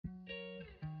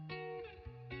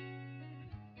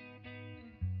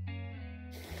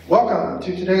Welcome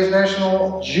to today's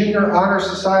National Junior Honor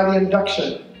Society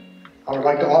induction. I would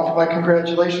like to offer my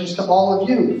congratulations to all of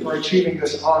you for achieving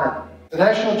this honor. The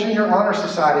National Junior Honor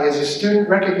Society is a student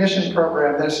recognition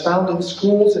program that is found in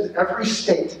schools in every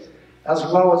state, as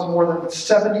well as more than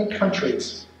 70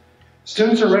 countries.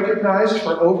 Students are recognized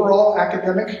for overall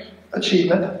academic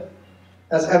achievement,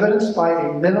 as evidenced by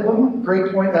a minimum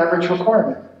grade point average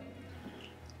requirement.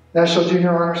 National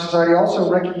Junior Honor Society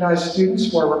also recognizes students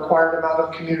for a required amount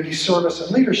of community service and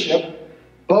leadership,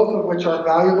 both of which are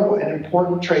valuable and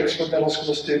important traits for middle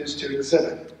school students to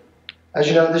exhibit. As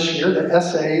you know, this year, the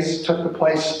essays took the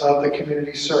place of the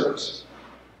community service.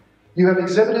 You have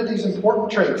exhibited these important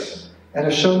traits and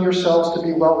have shown yourselves to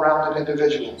be well-rounded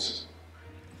individuals.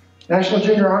 National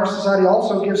Junior Honor Society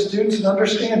also gives students an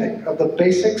understanding of the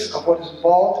basics of what is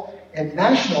involved in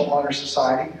National Honor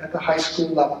Society at the high school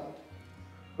level.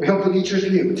 We hope that each of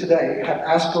you today have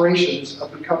aspirations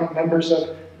of becoming members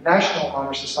of National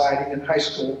Honor Society in high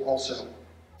school also.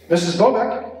 Mrs.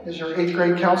 Bobek is your 8th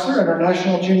grade counselor and our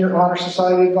National Junior Honor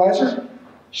Society advisor.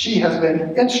 She has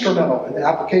been instrumental in the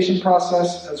application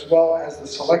process as well as the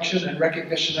selection and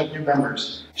recognition of new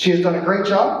members. She has done a great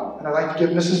job, and I'd like to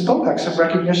give Mrs. Bobek some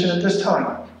recognition at this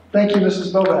time. Thank you,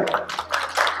 Mrs. Bobek.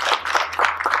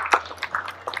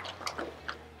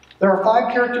 There are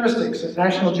 5 characteristics that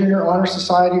National Junior Honor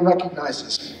Society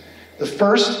recognizes. The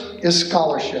first is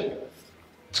scholarship.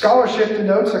 Scholarship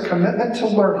denotes a commitment to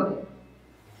learning.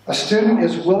 A student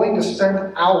is willing to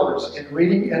spend hours in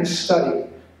reading and study,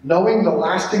 knowing the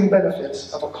lasting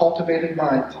benefits of a cultivated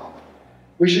mind.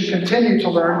 We should continue to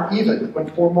learn even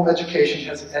when formal education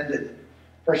has ended.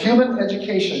 For human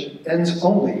education ends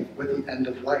only with the end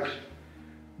of life.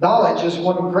 Knowledge is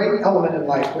one great element in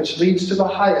life which leads to the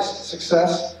highest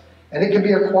success, and it can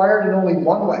be acquired in only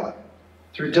one way,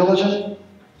 through diligence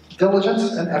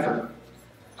and effort.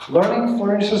 Learning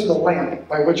furnishes the lamp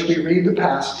by which we read the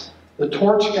past, the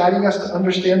torch guiding us to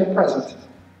understand the present,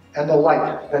 and the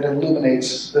light that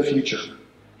illuminates the future.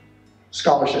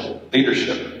 Scholarship.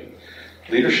 Leadership.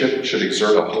 Leadership should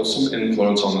exert a wholesome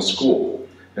influence on the school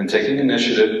in taking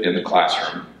initiative in the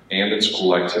classroom and in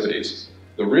school activities.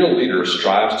 The real leader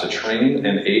strives to train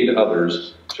and aid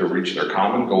others to reach their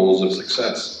common goals of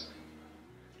success.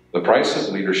 The price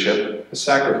of leadership is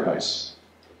sacrifice,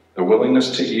 the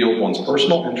willingness to yield one's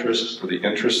personal interest for the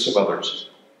interests of others.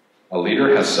 A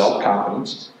leader has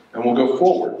self-confidence and will go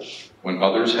forward when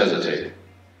others hesitate.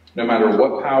 No matter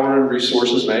what power and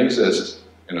resources may exist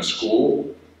in a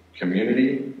school,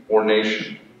 community, or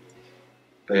nation,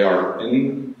 they are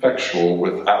ineffectual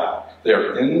without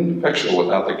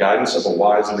the guidance of a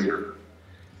wise leader.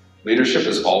 Leadership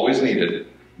is always needed.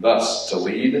 Thus, to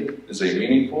lead is a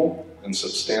meaningful and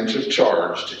substantive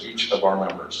charge to each of our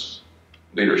members.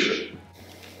 Leadership.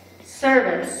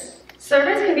 Service.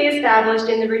 Service can be established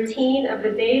in the routine of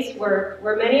the day's work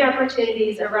where many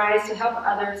opportunities arise to help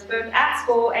others both at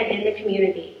school and in the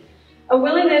community. A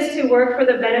willingness to work for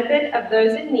the benefit of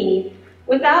those in need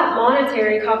without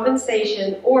monetary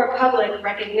compensation or public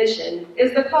recognition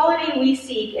is the quality we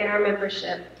seek in our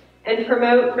membership and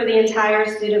promote for the entire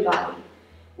student body.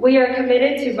 We are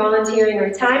committed to volunteering our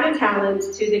time and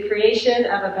talents to the creation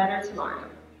of a better tomorrow.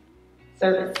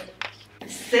 Service.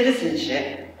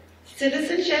 Citizenship.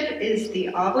 Citizenship is the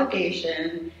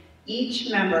obligation each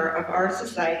member of our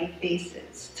society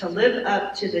faces to live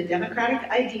up to the democratic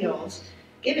ideals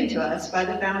given to us by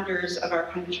the founders of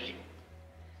our country.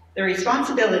 The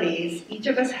responsibilities each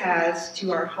of us has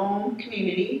to our home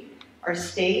community, our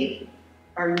state,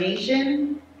 our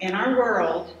nation, and our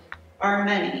world are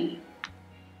many.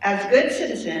 As good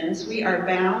citizens, we are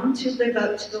bound to live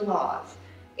up to the laws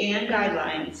and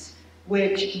guidelines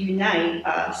which unite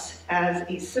us as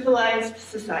a civilized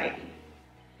society.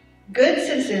 Good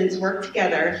citizens work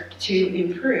together to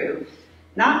improve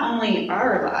not only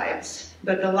our lives,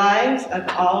 but the lives of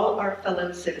all our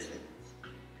fellow citizens.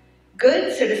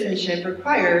 Good citizenship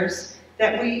requires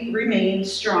that we remain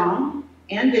strong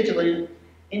and vigilant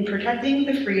in protecting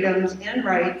the freedoms and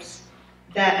rights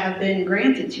that have been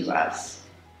granted to us,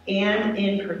 and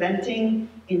in preventing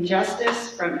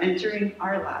injustice from entering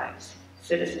our lives.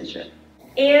 Citizenship.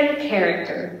 And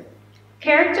character.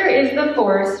 Character is the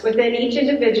force within each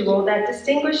individual that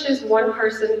distinguishes one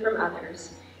person from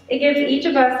others. It gives each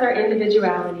of us our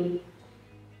individuality.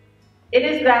 It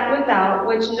is that without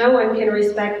which no one can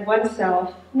respect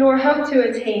oneself, nor hope to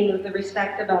attain with the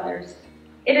respect of others.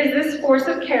 It is this force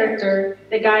of character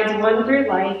that guides one through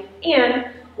life and,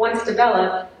 once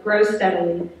developed, grows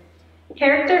steadily.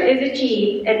 Character is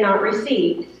achieved and not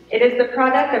received. It is the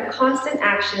product of constant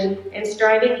action and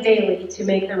striving daily to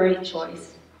make the right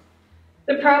choice.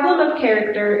 The problem of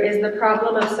character is the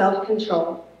problem of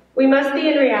self-control. We must be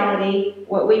in reality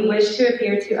what we wish to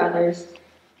appear to others.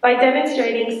 By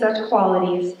demonstrating such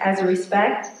qualities as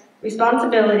respect,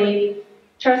 responsibility,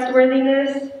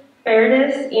 trustworthiness,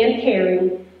 fairness, and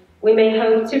caring, we may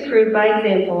hope to prove by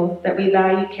example that we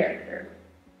value character.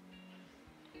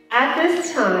 At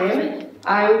this time,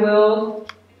 I will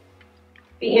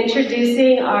be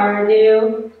introducing our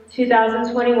new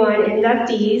 2021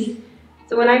 inductees.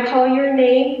 So when I call your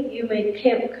name, you may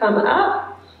come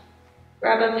up,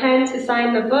 grab a pen to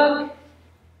sign the book,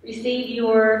 receive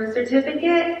your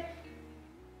certificate,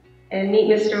 and meet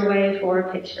Mr. Way for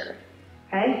a picture.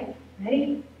 Okay?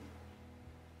 Ready?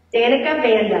 Danica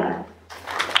Vanda.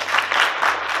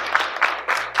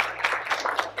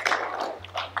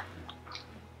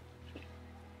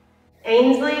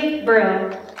 Ainsley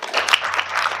Brill.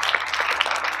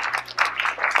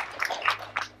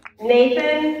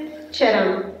 Nathan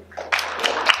Chittum.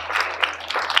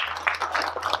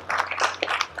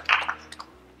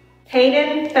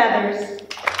 Hayden Feathers.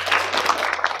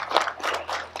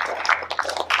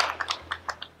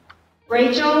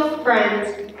 Rachel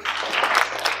Friends.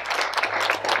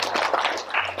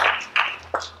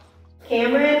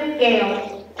 Cameron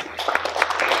Gale.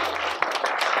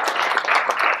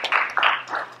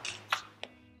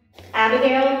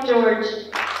 Abigail George.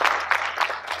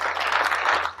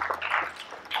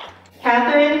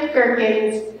 Catherine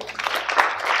Gerkins.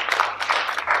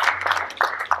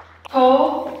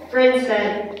 Cole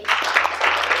Grinstead.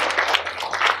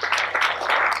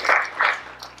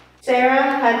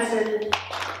 Sarah Hudson.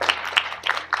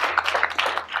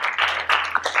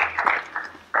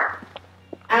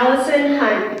 Allison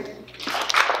Hunt.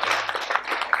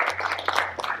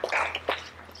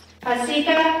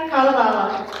 Asika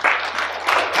Kalavala.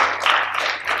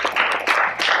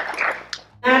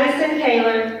 Madison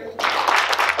Taylor.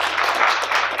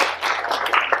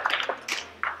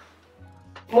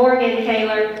 Morgan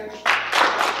Taylor.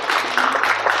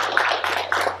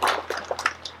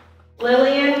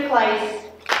 Lillian Place.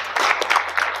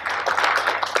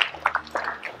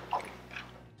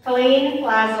 Colleen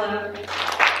Laszlo.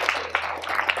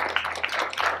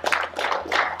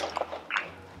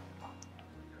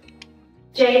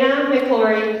 Jana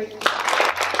McClory.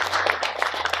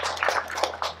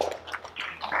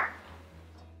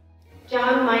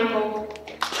 John Michael.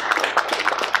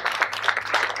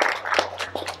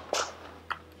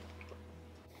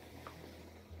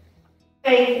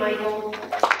 Faith Michael.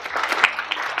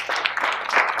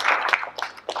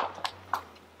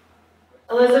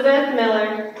 Elizabeth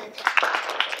Miller.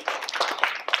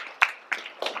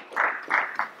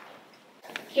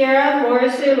 Kira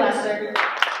Morrisu Lesser.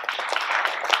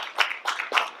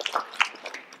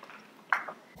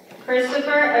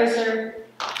 Christopher Oser.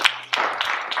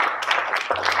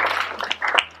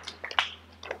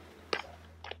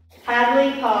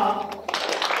 Hadley Paul.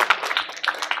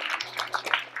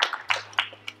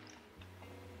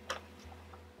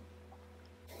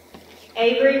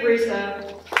 Avery Russo.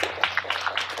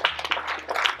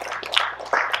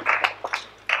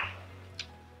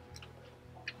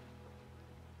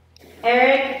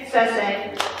 Eric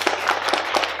Sese.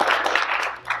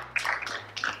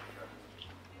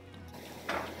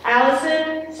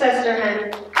 Allison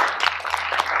Sesterhan.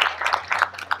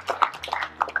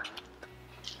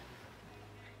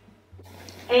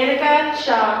 Annika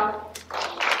Shaw.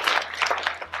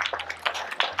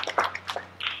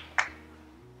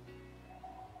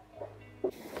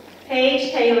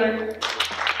 Paige Taylor.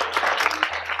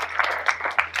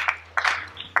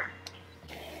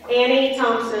 Annie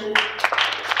Thompson.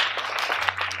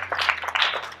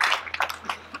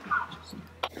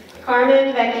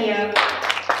 Carmen Vecchio.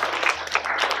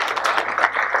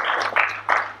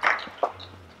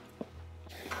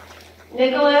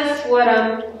 Nicholas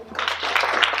Woodham.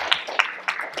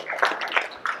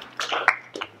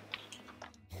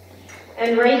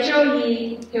 And Rachel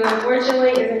Yee, who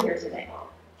unfortunately isn't here today.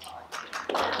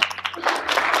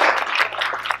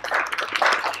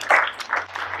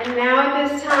 And now at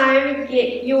this time,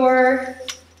 get your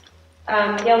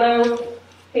yellow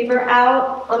paper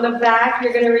out. On the back,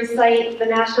 you're going to recite the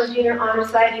National Junior Honor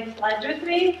Society pledge with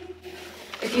me.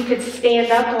 If you could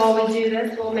stand up while we do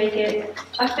this, we'll make it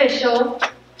official.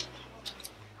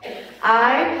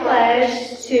 I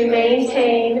pledge to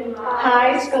maintain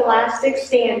high scholastic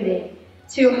standing,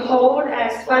 to hold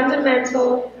as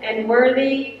fundamental and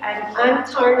worthy an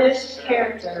untarnished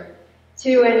character,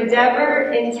 to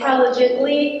endeavor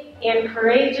intelligently and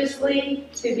courageously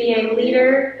to be a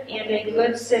leader and a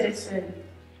good citizen,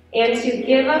 and to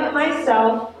give up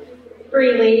myself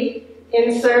freely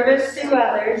in service to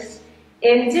others,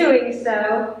 In doing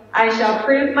so, I shall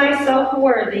prove myself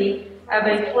worthy of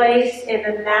a place in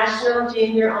the National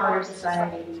Junior Honor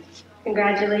Society.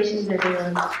 Congratulations,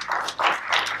 everyone.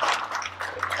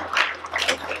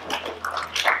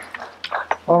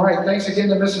 All right, thanks again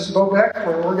to Mrs. Bobeck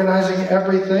for organizing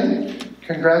everything.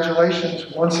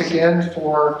 Congratulations once again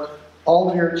for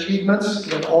all of your achievements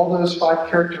in all those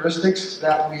 5 characteristics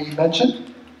that we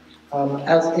mentioned.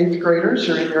 As 8th graders,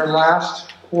 you're in your last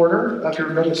quarter of your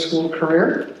middle school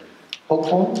career.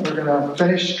 Hopefully, we're going to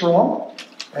finish strong,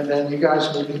 and then you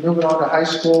guys will be moving on to high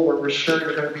school, where we're sure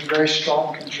you're going to be very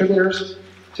strong contributors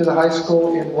to the high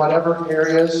school in whatever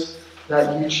areas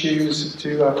that you choose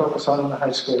to focus on in the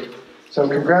high school. So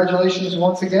congratulations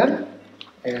once again,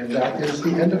 and that is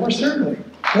the end of our ceremony.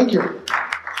 Thank you.